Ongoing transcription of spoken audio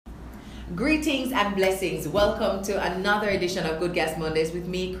Greetings and blessings. Welcome to another edition of Good Gas Mondays with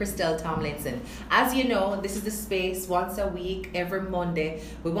me, Christelle Tomlinson. As you know, this is the space once a week, every Monday.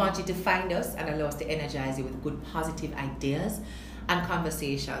 We want you to find us and allow us to energize you with good, positive ideas and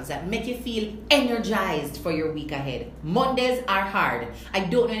conversations that make you feel energized for your week ahead. Mondays are hard. I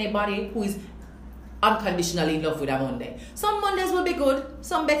don't know anybody who is unconditionally in love with a Monday. Some Mondays will be good,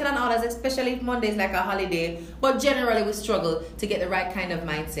 some better than others, especially if Monday is like a holiday. But generally we struggle to get the right kind of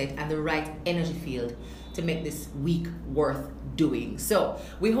mindset and the right energy field to make this week worth doing. So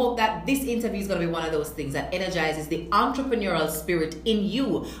we hope that this interview is going to be one of those things that energizes the entrepreneurial spirit in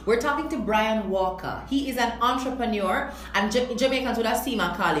you. We're talking to Brian Walker. He is an entrepreneur, and Jamaicans would have seen him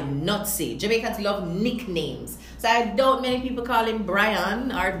and call him Nutsy. Jamaicans love nicknames. So I don't many people call him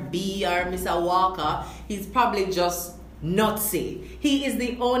Brian or B or Mr. Walker. He's probably just Nutsy. He is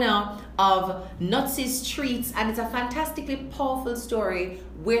the owner of Nutsy's Treats, and it's a fantastically powerful story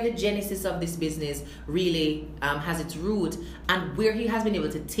where the genesis of this business really has its root and where he has been able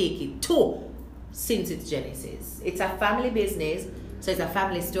to take it to since its genesis. It's a family business, so it's a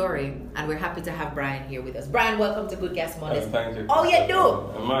family story, and we're happy to have Brian here with us. Brian, welcome to Good Gas Mondays. Thank you. Oh, you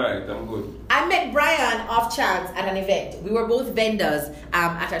do? I'm alright, I'm good. I met Brian off chance at an event. We were both vendors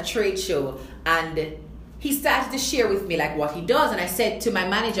at a trade show, and he started to share with me like what he does, and I said to my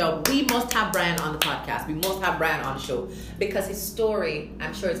manager, we must have Brian on the podcast. We must have Brian on the show because his story,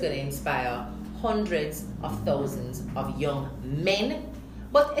 I'm sure, is going to inspire hundreds of thousands of young men,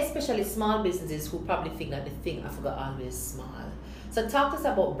 but especially small businesses who probably think that the thing I forgot always small. So talk to us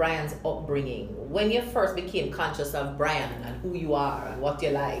about Brian's upbringing. When you first became conscious of Brian and who you are and what you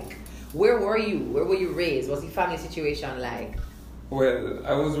like, where were you? Where were you raised? What's your family situation like? Well,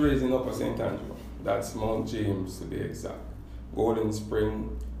 I was raised in Upper St. Andrew. That's Mount James to be exact. Golden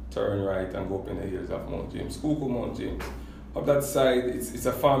Spring, turn right and go up in the hills of Mount James. Kuku Mount James. Up that side, it's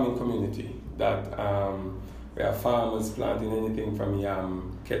a farming community that we have farmers planting anything from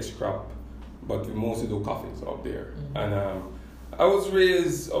yam, catch crop, but we mostly do coffees up there. Mm-hmm. And I was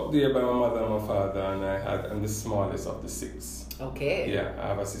raised up there by my mother and my father, and I'm the smallest of the six. Okay. Yeah, I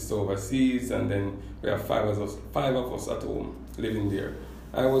have a sister overseas, and then we have five of us at home living there.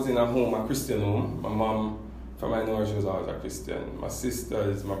 I was in a Christian home. My mom, from I know she was always a Christian. My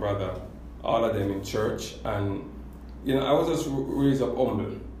sisters, my brother, all of them in church. And, I was just raised up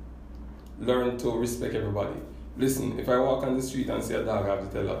humble. Learn to respect everybody. Listen, if I walk on the street and see a dog, I have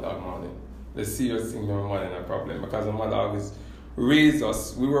to tell that dog morning. The serious thing, my mother, a problem. Because my mother always raised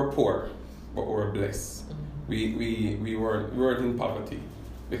us. We were poor, but we were blessed. We weren't in poverty.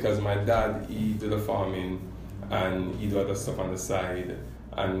 Because my dad, he did the farming and he did other stuff on the side.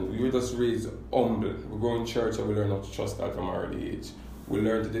 And we were just raised humble. We go in church and we learn how to trust God from our early age. We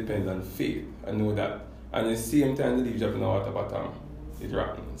learn to depend on faith and know that. And at the same time, the leaf drop in the water bottom, it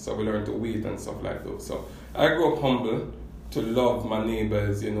rotten. So we learn to wait and stuff like that. So I grew up humble, to love my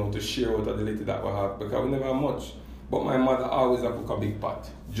neighbors, to share what the little that we have, because we never have much. But my mother always have cook a big pot,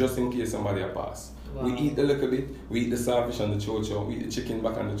 just in case somebody pass. Wow. We eat a little bit, we eat the saltfish on the chocho, we eat the chicken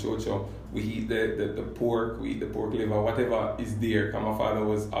back on the chocho, we eat the pork, we eat the pork liver, whatever is there. Because my father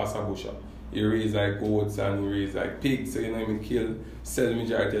was Asabusha. He raised like goats and he raised like pigs, so he kill, sell the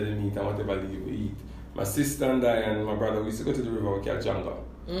majority of the meat and whatever we eat. My sister and I and my brother, we used to go to the river, we catch janga.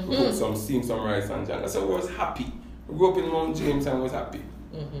 Mm-hmm. We cook steam some rice and janga. So we was happy. We grew up in Mount James and was happy.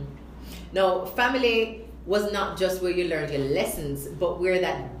 Mm-hmm. Now, family was not just where you learned your lessons, but where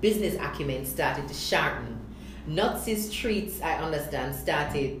that business acumen started to sharpen. Nutsy's Treats, I understand,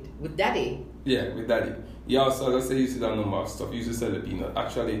 started with Daddy. Yeah, with Daddy. He also, let's say, he used to do a number of stuff. He used to sell the peanut.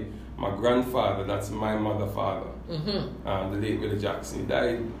 Actually, my grandfather, that's my mother's father, the late Willie Jackson, he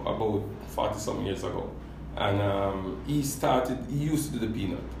died about 40-some years ago. And he used to do the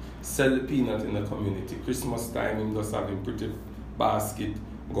peanut, sell the peanut in the community. Christmas time, he just have him pretty basket,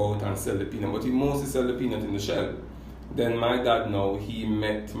 go out and sell the peanut, but he mostly sell the peanut in the shell. Then my dad now, he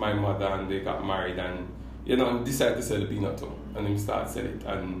met my mother and they got married and, and decided to sell the peanut too. And he started selling it.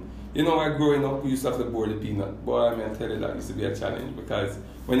 And, while growing up, we used to have to board the peanut. Boy, I tell you, that used to be a challenge because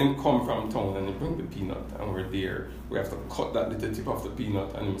when he come from town and he bring the peanut and we're there, we have to cut that little tip of the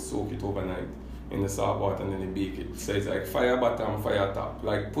peanut and soak it overnight in the salt water and then they bake it. So it's like fire bottom, fire top,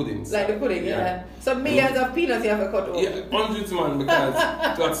 like puddings. Like the pudding, yeah. So millions of peanuts you have to cut off. Yeah, hundreds, man, because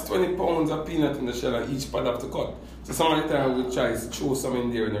that's 20 pounds of peanut in the shell and each part have to cut. So some of the time we try to throw some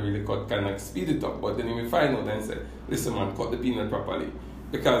in there and they really cut, kind of speed it up. But then we find out and say, listen man, cut the peanut properly.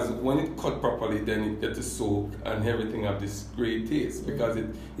 Because when it cut properly, then it gets to soak and everything have this great taste. Because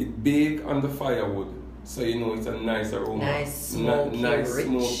it bake on the firewood. So it's a nice aroma. Nice,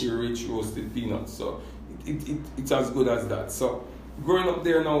 smoky, rich roasted peanuts. So it's as good as that. So growing up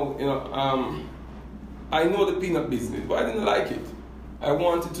there now, I know the peanut business, but I didn't like it. I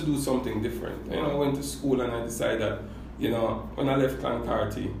wanted to do something different. I went to school and I decided that, when I left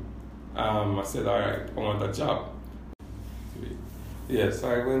Clancarty, I said, all right, I want a job. Yes,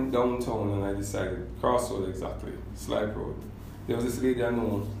 I went downtown and I decided, Crossroad exactly, Slipe Road. There was this lady I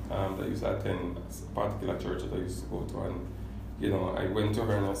know that used to attend a particular church that I used to go to, and I went to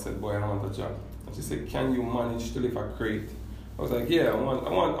her and I said, boy, I want a job. And she said, can you manage to lift a crate? I was like, yeah, I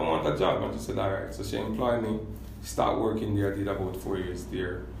want a job. And she said, all right. So she employed me, start working there. I did about 4 years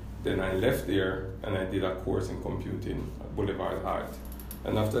there. Then I left there and I did a course in computing at Boulevard Art.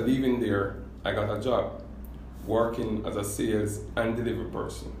 And after leaving there, I got a job working as a sales and delivery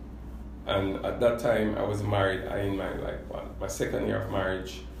person. And at that time, I was married. I in my second year of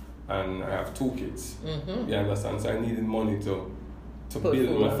marriage, and I have 2 kids. Mm-hmm. You understand? So I needed money to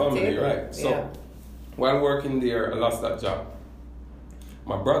build my family, right? So while working there, I lost that job.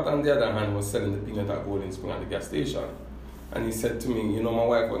 My brother, on the other hand, was selling the peanut at Golden Spring at the gas station. And he said to me, my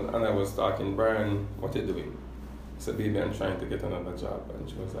wife and I was talking, Brian, what are you doing? I said, baby, I'm trying to get another job. And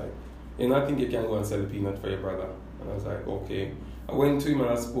she was like, I think you can go and sell the peanut for your brother. And I was like, okay. I went to him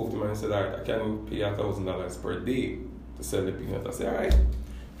and I spoke to him and I said, all right, I can pay $1,000 per day to sell the peanut. I said, all right.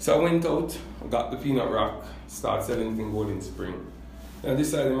 So I went out, got the peanut rack, started selling it in Golden Spring. And I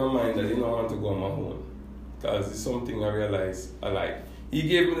decided in my mind that I want to go on my own, because it's something I realized I like. He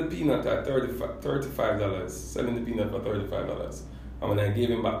gave me the peanut at $35, selling the peanut for $35. And when I gave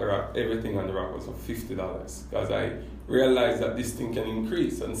him back the rack, everything on the rack was for $50, because I realized that this thing can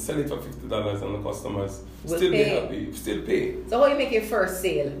increase and sell it for $50 and the customers still be happy, still pay. So how you make your first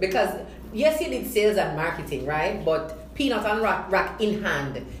sale? Because yes, you did sales and marketing, right? But peanut and rack in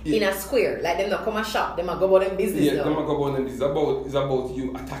hand, in a square. Like them not come and shop, them not go about them business. Yeah, them not go about them business. It's about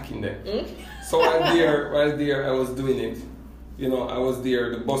you attacking them. So while there, I was doing it. I was there,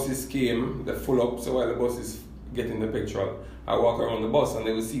 the buses came, they full up, so while the buses getting the petrol, I walk around the bus and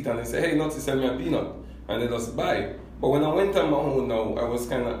they would sit and they say, hey, not to sell me a peanut. And they just buy. But when I went on my own now, I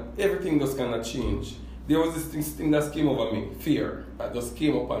was everything just kind of changed. There was this thing that came over me, fear, that just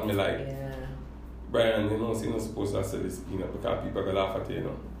came up on me like, Brian, so you're not supposed to sell this peanut because people are going to laugh at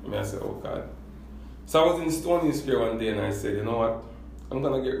you, And I said, oh God. So I was in Stony Square one day and I said, you know what, I'm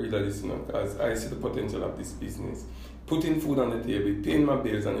going to get rid of this, because I see the potential of this business. Putting food on the table, paying my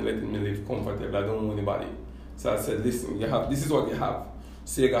bills and letting me live comfortable. I don't owe anybody. So I said, listen, this is what you have.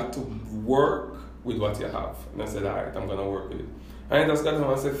 So you got to work with what you have. And I said, all right, I'm going to work with it. And I just got home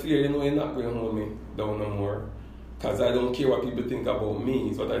and I said, fear, you're not going to hold me down no more. Because I don't care what people think about me,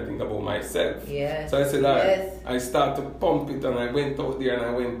 it's what I think about myself. Yes. So I said, all right, I started to pump it and I went out there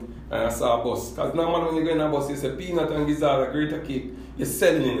and I saw a bus. Because normally when you go in a bus, you say peanut and gizzard, a greater cake, you're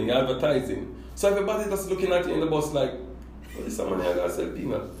selling it, you're advertising. So everybody just looking at you in the bus like, well, this someone here gonna sell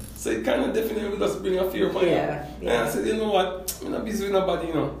peanut. So it kind of definitely just bring a fear upon you. And I said, you know what, I'm not busy with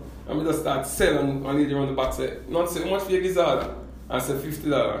nobody, I'm just start selling and lead around the back, say, not say, how much for your gizzard? I said,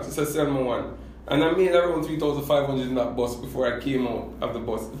 $50. She said, sell me one. And I made around 3,500 in that bus before I came out of the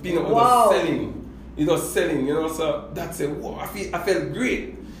bus. The peanut was just selling. It was selling, so that's it. Wow, I felt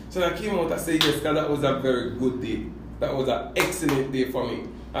great. So when I came out, I said, yes, because that was a very good day. That was an excellent day for me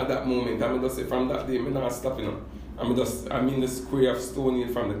at that moment. I just say, from that day, I'm not stopping. I'm in the square of Stony,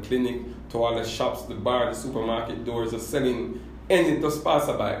 from the clinic to all the shops, the bar, the supermarket doors, just selling anything, just pass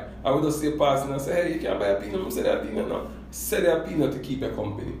by. I would just say pass and I say, hey, you can't buy a peanut. I say that peanut now. Sell a peanut to keep your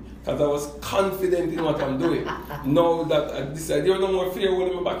company. Because I was confident in what I'm doing. Now that I decided, there was no more fear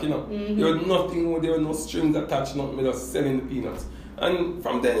holding me back, There was nothing, there were no strings attached, nothing, me just selling the peanuts. And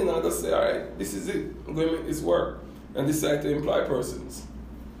from then, I just say, all right, this is it. I'm going to make this work. And decide to employ persons.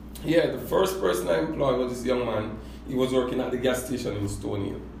 Yeah, the first person I employed was this young man. He was working at the gas station in Stony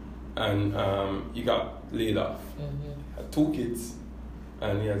Hill. And he got laid off. Had 2 kids.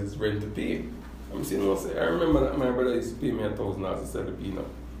 And he has his rent to pay. I'm saying, I remember that my brother used to pay me $1,000 to sell the peanut.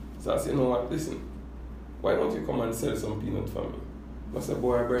 So I said, you know what, listen, why don't you come and sell some peanut for me? I said,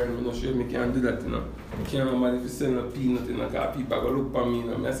 boy, Brian, I'm not sure I can't do that, I can't remember if you sell a peanut, because people are going to look for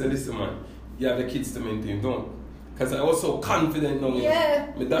me, I said, listen, man, you have the kids to maintain, don't. Because I was so confident now.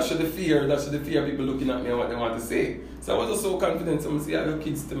 That's the fear people looking at me and what they want to say. So I was just so confident, so I said, I have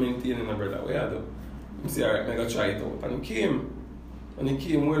kids to maintain, brother, what I do? I said, all right, I'm going to try it out. And he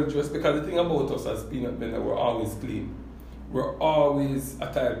came well dressed, because the thing about us as peanut vendor, we're always clean. We're always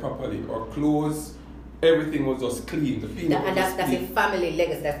attired properly. Our clothes, everything was just clean. The peanut and that's a family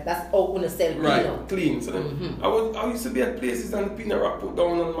legacy. That's all when you sell peanut. Right, clean. So then, I used to be at places and the peanut rack put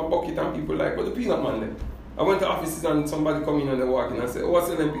down on my bucket and people like, well, the peanut man then. I went to offices and somebody come in and they walk in and say, oh, what's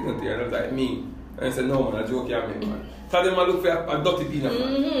selling peanut here? And I was like, me. And I said, no man, a joke you make, man. So them look for a dirty peanut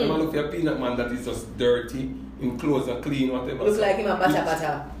man. Them look for a peanut man that is just dirty, in clothes and clean, whatever. Look like him a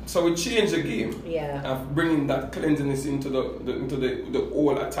bata. So we change the game. Yeah. Of bringing that cleanliness into the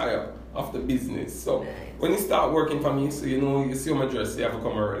whole attire of the business. So when he start working for me, so you see my dress, you have to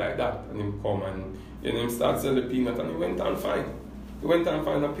come around like that. And him come and him start selling the peanut and he went on fine. He went on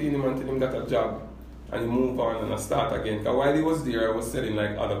fine, I paid him until him got a job. And he moved on and I start again. Because while he was there, I was selling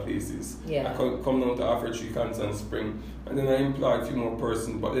like other places. Yeah. I could come down to Afro Tree, Constant Spring. And then I employed a few more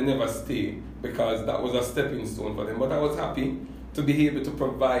persons, but they never stayed because that was a stepping stone for them. But I was happy to be able to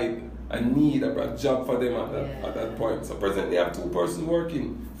provide a need, a job for them at that point. So presently I have 2 persons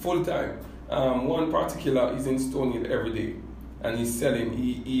working full time. One particular is in Stony Hill every day. And he's selling,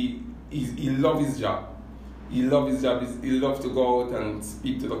 he loves his job. He loves his job. He loves to go out and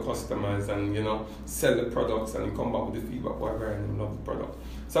speak to the customers and, sell the products and he come back with the feedback, whatever, and he loves the product.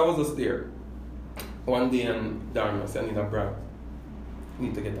 So I was just there. One day and Darren said, I need a brand. I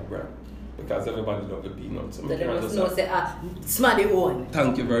need to get a brand. Because everybody loves the peanuts. So they must know say, Smaddy own.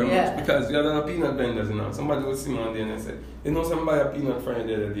 Thank you very much. Because we had a peanut blenders now. Somebody would see me one day and they said, somebody buy a peanut from you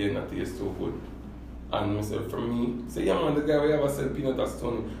the other day and that tastes so good. And I said, from me, say, yeah man, the guy we ever sell peanut at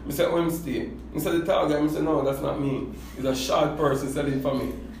Stony. I said, where him stay? I said, the tall guy. I said, no, that's not me. He's a short person selling for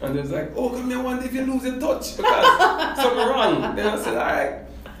me. And they was like, oh, come here one day if you lose your touch because something wrong. Then I said, all right,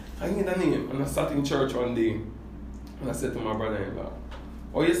 I need a name. And I sat in church one day and I said to my brother-in-law,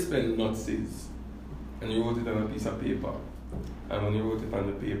 oh, you spell nutses. And he wrote it on a piece of paper. And when he wrote it on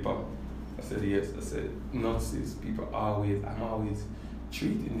the paper, I said, yes. I said, nutses, I'm always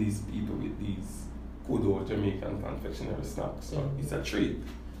treating these people with these good old Jamaican confectionery snacks. So it's a treat.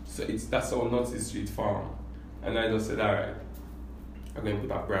 So that's how Nutsy Street farm. And I just said, alright, I'm going to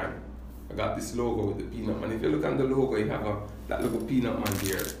put a brand. I got this logo with the peanut man. If you look at the logo, you have that little peanut man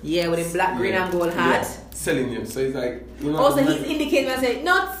here. Yeah, with the black, green and gold hat. Yeah, selling him. So he's like, Also, he's indicating and saying,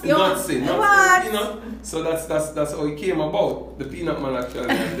 nuts. Nutsy. So that's how it came about. The peanut man actually.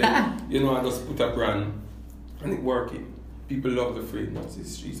 And then, I just put a brand and it working. People love the phrase Nutsy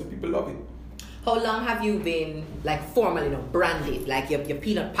Street, so people love it. How long have you been formally branded? Like your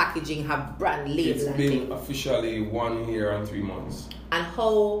peanut packaging have brand labels? It's been officially 1 year and 3 months. And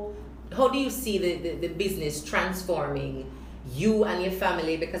how do you see the business transforming you and your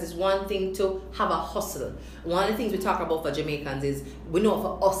family? Because it's one thing to have a hustle. One of the things we talk about for Jamaicans is we know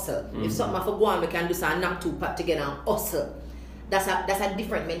for hustle. Mm-hmm. If something for go on, we can do some knock 2 pack together and hustle. That's a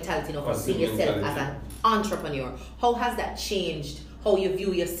different mentality for seeing yourself as an entrepreneur. How has that changed? How you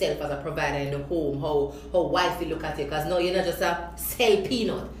view yourself as a provider in the home, how wifey look at you, because now you're not just a sell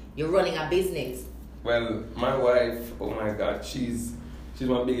peanut, you're running a business. Well, my wife, oh my God, she's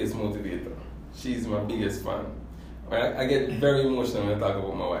my biggest motivator. She's my biggest fan. I get very emotional when I talk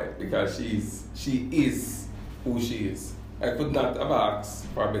about my wife because she is who she is. I could not have asked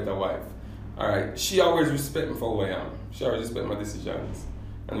for a better wife. Alright, she always respect me for who I am. She always respect my decisions.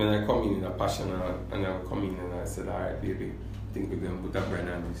 And when I come in a passion and I come in and I said, alright baby, I think we're going to put a brand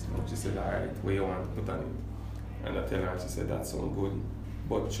on this now. She said, alright, what you want to put on it? And I tell her, she said, that sounds good,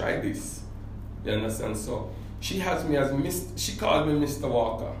 but try this. You understand? So she has me as she calls me Mr.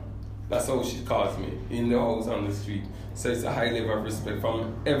 Walker. That's how she calls me, in the house, on the street. So it's a high level of respect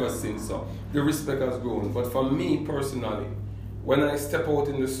from ever since. So the respect has grown. But for me personally, when I step out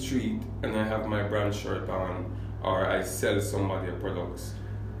in the street and I have my brand shirt on, or I sell somebody a products,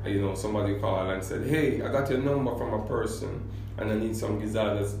 somebody called and said, hey, I got your number from a person and I need some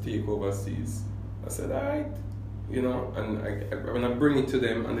gizadas to take overseas. I said, all right. And when I bring it to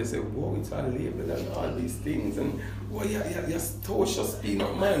them and they say, whoa, it's a label and all these things. And, oh, yeah, Stocious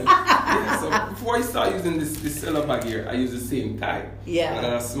peanut, man. Yeah, so before I start using this seller bag here, I use the same type. Yeah. And I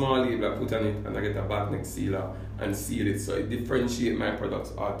have a small label I put on it and I get a back neck sealer and seal it so it differentiates my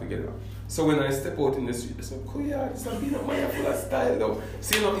products altogether. So when I step out in the street, I say, oh yeah, it's a peanut man full of style though.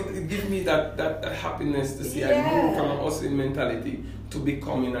 So it gives me that happiness to see I move from a hustling mentality to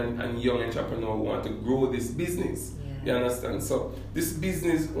becoming a young entrepreneur who want to grow this business. Yeah. You understand? So this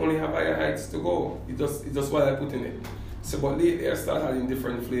business only have higher heights to go. It's just what I put in it. So but lately I started adding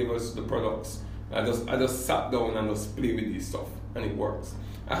different flavors to the products. I just sat down and just play with this stuff and it works.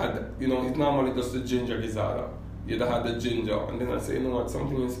 I had it's normally just the ginger gizzard. You'd had the ginger and then I say,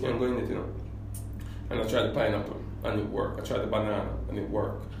 something else can go in it, And I tried the pineapple and it worked. I tried the banana and it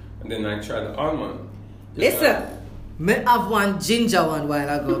worked. And then I tried the almond. Listen, I have one ginger one while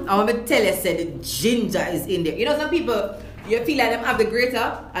ago. I want to tell you, the ginger is in there. Some people, you feel like them have the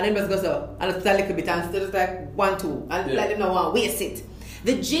grater and then just go so, and it's a little bit and still just like 1, 2, and let them know want waste it.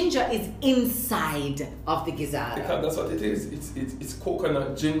 The ginger is inside of the gizzard. Because that's what it is. It's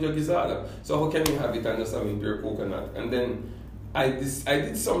coconut ginger gizzard. So how can you have it and just having pure coconut? And then I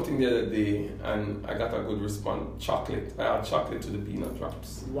did something the other day and I got a good response. Chocolate. I had chocolate to the peanut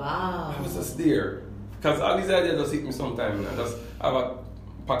drops. Wow. I was just there. Because all these ideas just hit me sometime. I just have a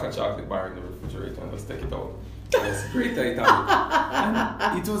pack of chocolate bar in the refrigerator and just take it out. It's great item.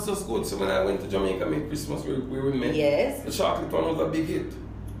 And it was just good. So when I went to Jamaica, made Christmas where we met. Yes. The chocolate one was a big hit.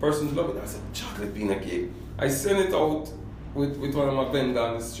 Persons love it. I said, chocolate peanut cake. I sent it out with one of my vendors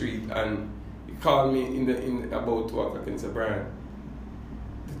on the street and he called me in about 2 o'clock and said, Brian,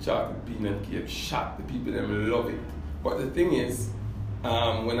 the chocolate peanut cake shot. The people them love it. But the thing is,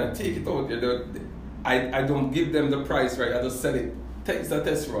 when I take it out there, I don't give them the price right. I just sell it. It's a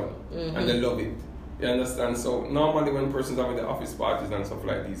test run. And they love it. You understand? So normally when persons are in the office parties and stuff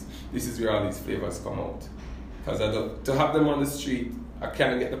like this is where all these flavors come out. Because to have them on the street, I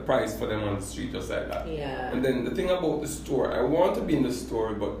can't get the price for them on the street just like that. Yeah. And then the thing about the store, I want to be in the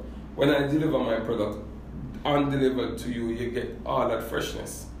store, but when I deliver my product, undelivered to you, you get all that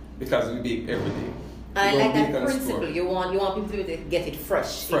freshness because we bake every day. And I like that principle. You want people to get it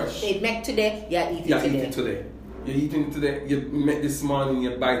fresh. Fresh. It make today, eat it today. You're eating it today. You make this morning,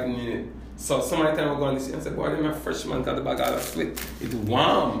 you're biting in it. So some of the time I go on this and say, boy, I'm a fresh man because the bag all split. It's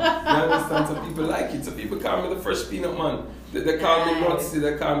warm. You understand? So people like it. So people call me the fresh peanut man. They call me Nutsy,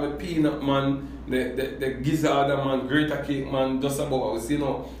 they call me peanut man, the gizzard man, greater cake man, just about us. You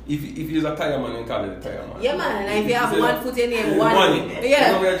know, if you're a tire man, you call it a tire man. Yeah man, and if you have one foot in here, one. Yeah.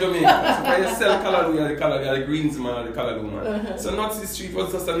 You know, we're Jamaican. So when you sell Callaloo, the greens man, the Callaloo man. So Nutsy Street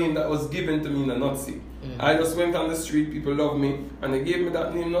was just a name that was given to me in the Nutsy. I just went on the street, people love me, and they gave me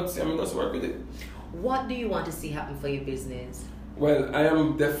that name Nutsy, and I just work with it. What do you want to see happen for your business? Well, I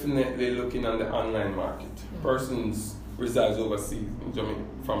am definitely looking on the online market. Persons resides overseas in Jamaica,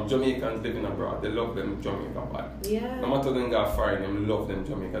 from Jamaicans living abroad, they love them Jamaica bad. Yeah. No matter them go foreign, they love them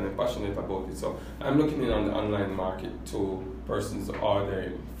Jamaica and they're passionate about it. So I'm looking in on the online market to persons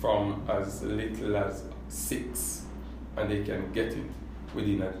ordering from as little as 6 and they can get it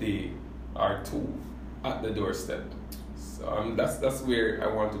within a day or 2 at the doorstep. So that's where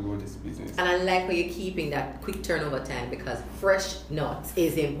I want to go with this business. And I like how you're keeping that quick turnover time because fresh nuts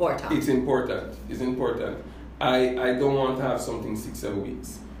is important. It's important. It's important. I don't want to have something 6-7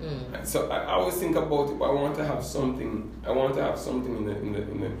 weeks. So I always think about it. But I want to have something. I want to have something in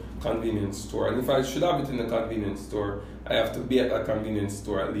the convenience store. And if I should have it in the convenience store, I have to be at a convenience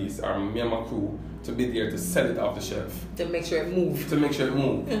store at least, or me and my crew to be there to sell it off the shelf. To make sure it moves.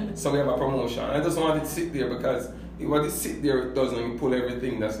 So we have a promotion. I just want it to sit there because what it sit there it does when you pull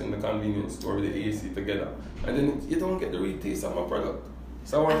everything that's in the convenience store with the AC together, and then you don't get the real taste of my product.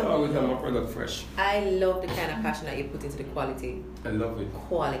 So I want to always have my product fresh. I love the kind of passion that you put into the quality. I love it.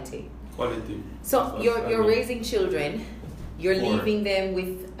 Quality. So you're raising children. You're leaving them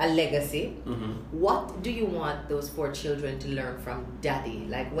with a legacy. What do you want those 4 children to learn from daddy?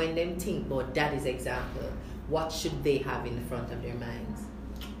 Like when them think about daddy's example, what should they have in the front of their minds?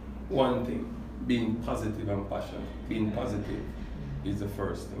 One thing, being positive and passionate. Being positive is the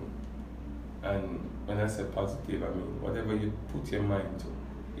first thing. And when I say positive, I mean whatever you put your mind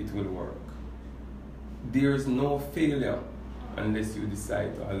to, it will work. There is no failure unless you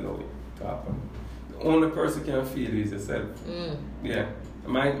decide to allow it to happen. The only person can fail is yourself. Yeah.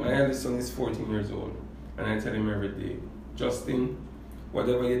 My eldest son is 14 years old, and I tell him every day, Justin,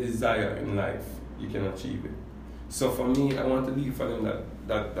 whatever you desire in life, you can achieve it. So for me, I want to leave for them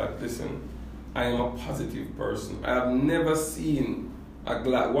that listen, I am a positive person. I have never seen a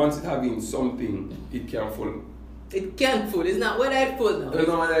glass, once it having something, it can full. It can full. It's not whether it full now. It's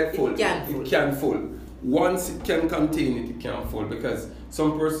not whether it full. It can full. Once it can contain it, it can full. Because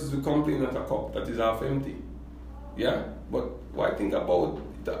some persons will complain at a cup that is half empty. Yeah? But what I think about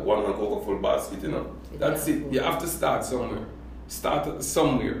that one and go full basket, you know? That's it. You have to start somewhere. Start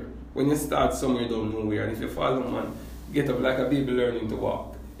somewhere. When you start somewhere, you don't know where. And if you fall down, man, get up like a baby learning to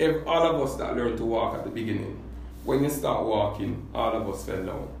walk. All of us that learn to walk at the beginning, when you start walking, all of us fell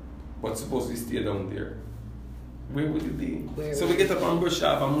down. But suppose we stay down there, where would you be? So we get up and brush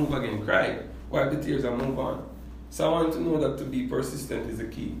off and move again, cry, wipe the tears and move on. So I want to know that to be persistent is the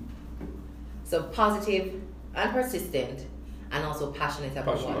key. So positive and persistent and also passionate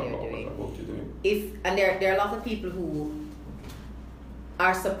about what they're doing. There are a lot of people who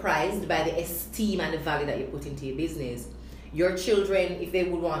are surprised by the esteem and the value that you put into your business. Your children, if they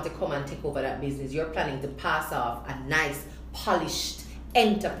would want to come and take over that business, you're planning to pass off a nice, polished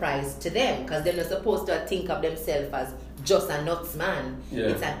enterprise to them because they're not supposed to think of themselves as just a nuts man. Yeah.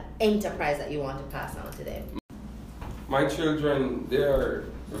 It's an enterprise that you want to pass on to them. my children, they are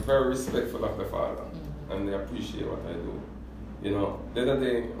very respectful of their father, and they appreciate what I do. You know, the other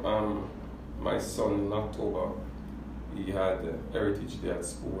day, my son in October, he had a Heritage Day at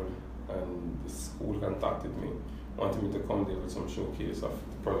school, and the school contacted me, wanted me to come there with some showcase of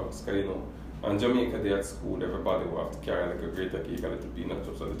the products. Because, you know, on Jamaica Day at school, everybody will have to carry like a grater cake, a little peanut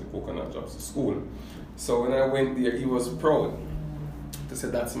drops, a little coconut drops to school. So when I went there, he was proud to say,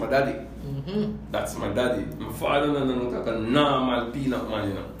 that's my daddy. That's my daddy. My father no like a normal peanut man,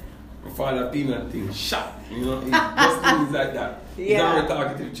 you know. My father peanut thing shot, you know. He just things like that. He's a very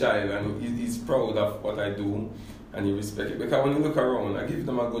talkative child, and he's proud of what I do, and he respects it. Because when you look around, I give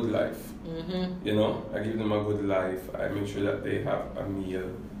them a good life. You know, I give them a good life. I make sure that they have a meal,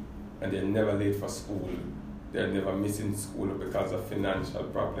 and they're never late for school. They're never missing school because of financial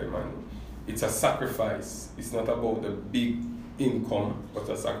problem. And it's a sacrifice. It's not about the big income, but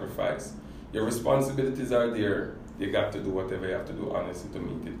a sacrifice. Your responsibilities are there. You got to do whatever you have to do honestly to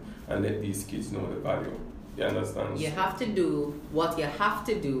meet it, and let these kids know the value. You understand? You have to do what you have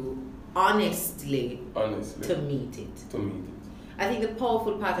to do honestly to meet it. I think the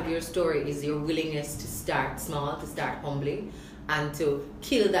powerful part of your story is your willingness to start small, to start humbly, and to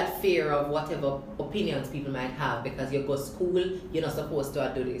kill that fear of whatever opinions people might have, because you go school, you're not supposed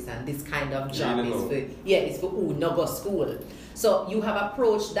to do this, and this kind of job is for who not go school. So you have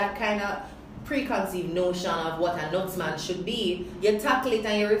approached that kind of preconceived notion of what a nutsman should be. You tackle it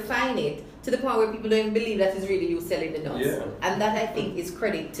and you refine it to the point where people don't even believe that it's really you selling the nuts. And that, I think, is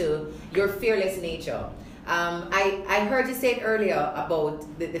credit to your fearless nature. I heard you say it earlier about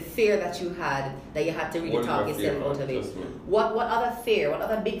the fear that you had to really talk yourself out of it. What other fear, what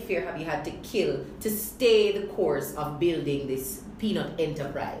other big fear have you had to kill to stay the course of building this peanut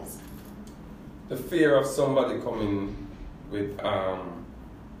enterprise? The fear of somebody coming with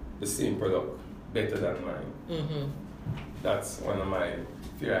the same product better than mine. That's one of my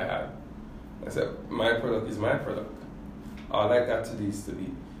fear I had. I said, my product is my product. All I got to do is to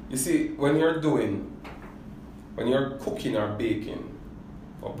be. You see, when you're cooking or baking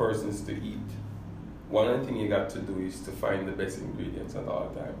for persons to eat, one of the things you got to do is to find the best ingredients at all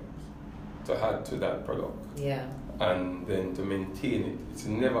times to add to that product. And then to maintain it. It's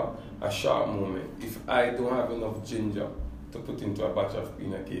never a short moment. If I don't have enough ginger to put into a batch of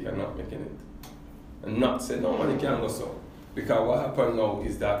peanut cake, I'm not making it. And not say, no, man, you can't go so. Because what happened now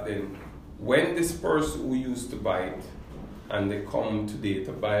is that then, when this person who used to buy it, and they come today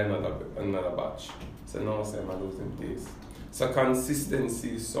to buy another batch, so now I'm losing taste. So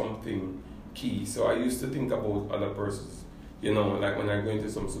consistency is something key. So I used to think about other persons, you know, like when I go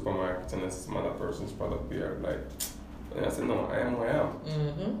into some supermarket and I see some other person's product there, like, and I say, no, I am who I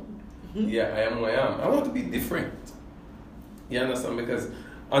am. Yeah, I am who I am. I want to be different. You understand? Because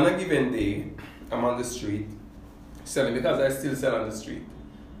on a given day, I'm on the street selling, because I still sell on the street.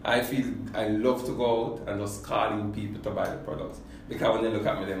 I feel I love to go out and just calling people to buy the products. Because when they look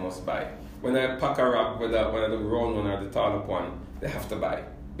at me, they must buy. When I pack a wrap, whether the round one or the tall up one, they have to buy.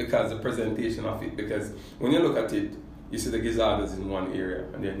 Because the presentation of it, because when you look at it, you see the gizzards in one area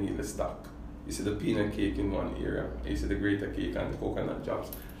and they're neatly stacked. You see the peanut cake in one area. You see the grater cake and the coconut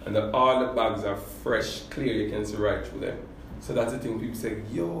drops. And all the bags are fresh, clear, you can see right through them. So that's the thing, people say,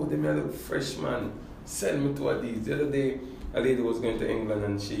 yo, they may look fresh, man. Send me two of these. The other day, a lady was going to England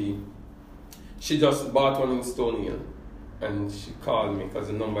and she just bought one in Stony Hill. And she called me, because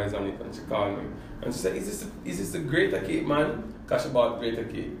the number is on it, and she called me. And she said, is this the grater cake, man? Because she bought grater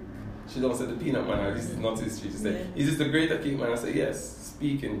cake. She don't say the peanut man, or this is not his street. She said, is this the grater cake, man? I said, yes,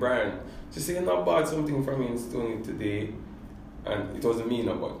 speaking, Brian. She said, you know, I bought something from me in Stony Hill today. And it wasn't me,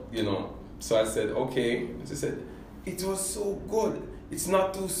 no, but, you know. So I said, okay. And she said, it was so good. It's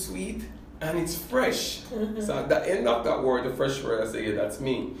not too sweet, and it's fresh. So at the end of that word, the fresh word, I said, yeah, that's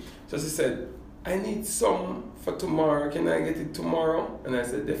me. So she said, I need some for tomorrow. Can I get it tomorrow? And I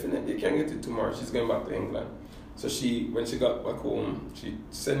said, definitely you can get it tomorrow. She's going back to England. So when she got back home, she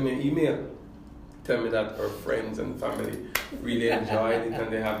sent me an email, tell me that her friends and family really enjoyed it,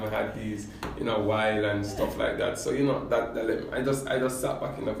 and they haven't had these, you know, while and stuff like that. So, you know, that I just sat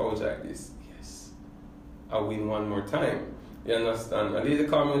back in the couch like this. Yes, I'll win one more time. You understand? A lady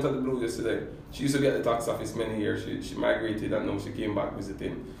called me out of the blue yesterday. She used to be at the tax office many years. She migrated, and now she came back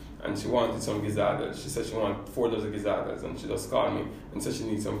visiting. And she wanted some gizzards. She said she wanted 4 dozen gizzards, and she just called me and said she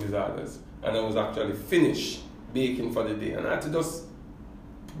needs some gizzards. And I was actually finished baking for the day. And I had to just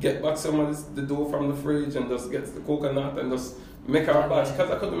get back some of the dough from the fridge and just get the coconut and just make her a batch. Because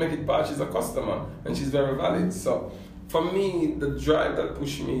I couldn't make it batch. She's a customer, and she's very valid. So for me, the drive that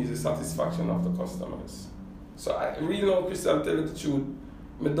pushed me is the satisfaction of the customers. So I really know, Crystal, tell you the truth,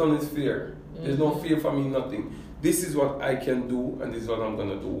 Me done with fear. There's no fear for me, nothing. This is what I can do, and this is what I'm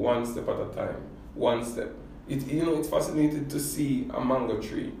gonna do, one step at a time. One step. It's fascinating to see a mango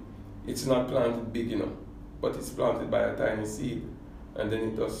tree. It's not planted big, but it's planted by a tiny seed, and then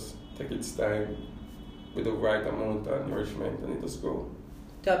it does take its time with the right amount of nourishment, and it just grow.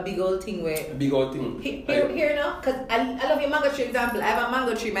 To a big old thing where... A big old thing. Here now, because I love your mango tree example. I have a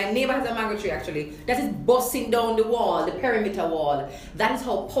mango tree. My neighbor has a mango tree actually. That is busting down the wall, the perimeter wall. That is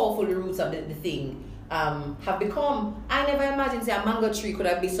how powerful the roots of the thing have become. I never imagined say a mango tree could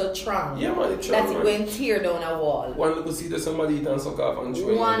have been so strong. Yeah, man, it's that it went tear down a wall. One little seed that somebody eat and suck off and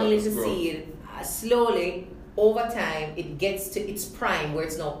chew. One little seed, slowly, over time, it gets to its prime where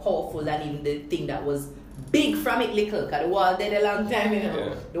it's now powerful than even the thing that was big from it little. Because the wall dead a long time,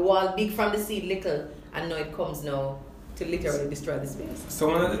 Yeah. The wall big from the seed little, and now it comes now to literally destroy the space. So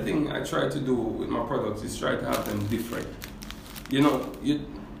one of the things I try to do with my products is try to have them different.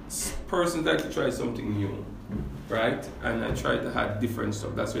 Persons like to try something new, right? And I try to have different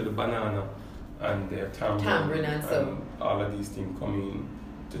stuff. That's where the banana and the tamarind and all of these things come in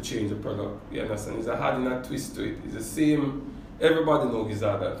to change the product. You understand? It's a hard and a twist to it. It's the same. Everybody knows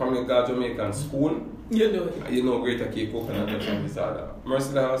Gizzada. From your Jamaican school, you know it. You know Greater Cape Coconut and Gizzada.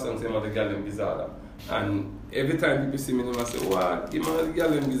 Mercy the house and say the girl in Gizzada. And every time people see me, they say, "Wow, give me the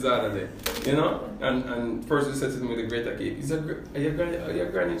girl in Gizzada there." And first they said to me the Greater Cape, are your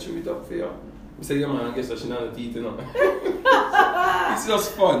granny trim it up for you? I say, yeah man, I guess I should not teeth, It's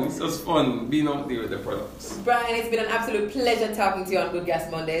just fun being out there with the products. Brian, it's been an absolute pleasure talking to you on Good Gas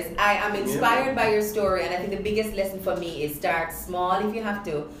Mondays. I am inspired by your story, and I think the biggest lesson for me is start small if you have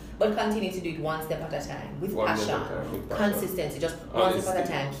to, but continue to do it one step at a time with passion, consistency, just one step at a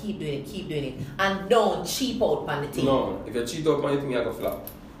time. Keep doing it, and don't cheap out on the thing. No, if you cheat out on the thing, you're gonna flop.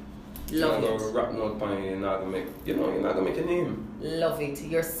 Love you're gonna wrap out on it, you're not gonna make a name. Love it.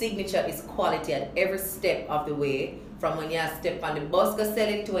 Your signature is quality at every step of the way. From when you step on the bus go sell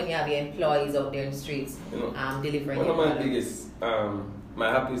it to when you have your employees out there in the streets delivering. One of my biggest,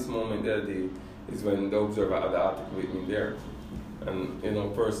 my happiest moment the other day is when the Observer had the article with me there. And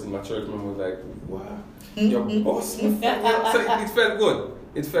person, my church member was like, "What? Your boss?" So it felt good.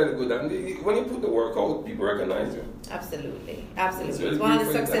 It felt good. And when you put the work out, people recognize you. Absolutely. It's one of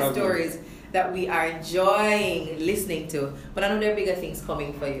the success stories that we are enjoying listening to. But I know there are bigger things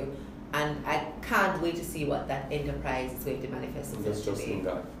coming for you. And I can't wait to see what that enterprise is going to manifest itself just in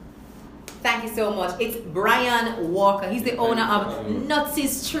God. Thank you so much. It's Brian Walker. He's the owner of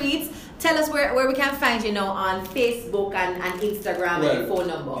Nutsy's Treats. Tell us where we can find you now on Facebook and Instagram and phone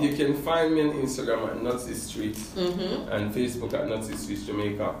number. You can find me on Instagram at Nutsy's Treats and Facebook at Nutsy's Treats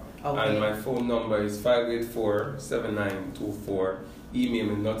Jamaica. Okay. And my phone number is 584-7924. Email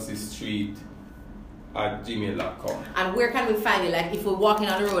me nutsystreet@gmail.com. And where can we find you? Like if we're walking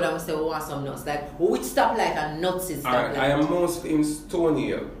on the road and we say we want some nuts, like which stoplight and Nutsy's stoplight? I am mostly in Stony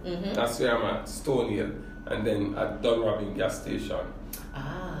Hill. That's where I'm at, Stony Hill. And then at Dunrobin gas station.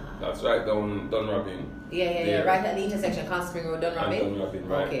 That's right, Dunrobin. Yeah. Right at the intersection, Conspring Road, Dunrobin. Dunrobin,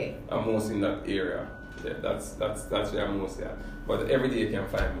 right. Okay. I'm mostly in that area. Yeah, that's where I'm mostly at. But every day you can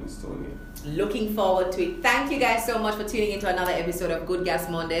find me in Stony Hill. Looking forward to it. Thank you guys so much for tuning into another episode of Good Gas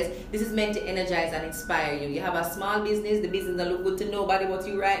Mondays. This is meant to energize and inspire you. You have a small business, the business that look good to nobody but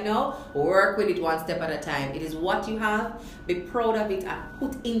you right now. Work with it one step at a time. It is what you have. Be proud of it and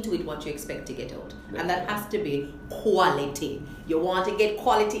put into it what you expect to get out. And that has to be quality. You want to get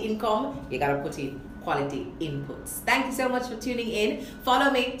quality income, you gotta put in quality inputs. Thank you so much for tuning in.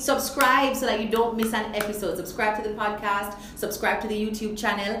 Follow me, subscribe so that you don't miss an episode. Subscribe to the podcast, subscribe to the YouTube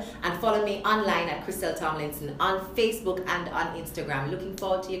channel, and follow me online at Christelle Tomlinson on Facebook and on Instagram. Looking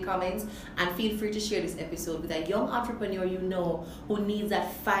forward to your comments, and feel free to share this episode with a young entrepreneur you know who needs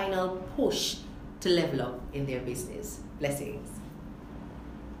that final push to level up in their business. Blessings.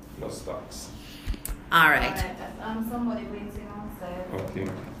 No stocks. All right. Somebody waiting outside. Okay.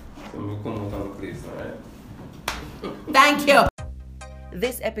 So we'll come out on the place, all right? Thank you.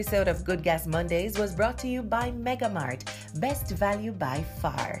 This episode of Good Gas Mondays was brought to you by Megamart, best value by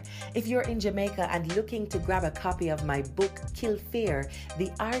far. If you're in Jamaica and looking to grab a copy of my book, Kill Fear,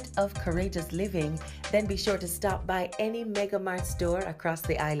 The Art of Courageous Living, then be sure to stop by any Megamart store across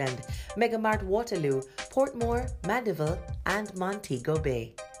the island. Megamart Waterloo, Portmore, Mandeville, and Montego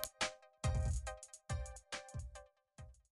Bay.